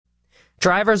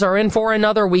Drivers are in for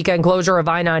another weekend closure of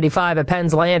I-95 at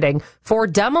Penn's Landing for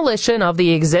demolition of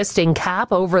the existing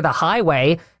cap over the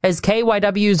highway. As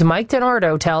KYW's Mike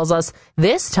DeNardo tells us,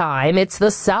 this time it's the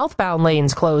southbound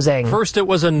lanes closing. First, it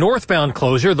was a northbound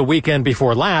closure the weekend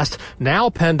before last. Now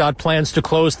PennDOT plans to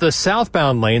close the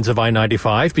southbound lanes of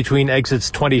I-95 between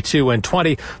exits 22 and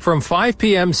 20 from 5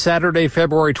 p.m. Saturday,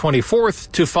 February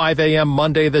 24th to 5 a.m.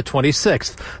 Monday the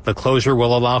 26th. The closure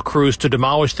will allow crews to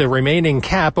demolish the remaining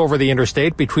cap over the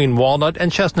interstate between Walnut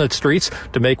and Chestnut Streets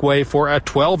to make way for a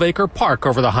 12-acre park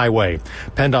over the highway.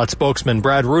 PennDOT spokesman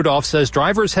Brad Rudolph says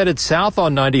drivers headed south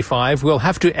on 95 will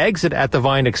have to exit at the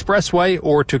Vine Expressway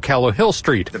or to Callow Hill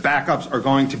Street. The backups are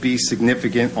going to be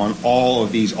significant on all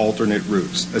of these alternate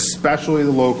routes, especially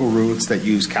the local routes that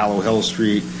use Callow Hill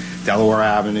Street, Delaware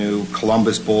Avenue,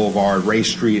 Columbus Boulevard, Ray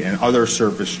Street, and other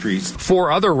surface streets.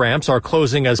 4 other ramps are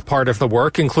closing as part of the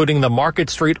work, including the Market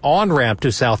Street on-ramp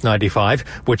to South 95,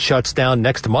 which shuts down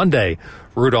next Monday.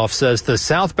 Rudolph says the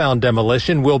southbound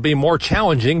demolition will be more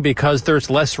challenging because there's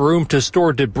less room to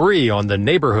store debris on the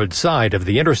neighborhood side of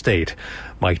the interstate.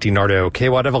 Mike DeNardo,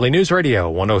 KYW News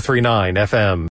Radio, 103.9 FM.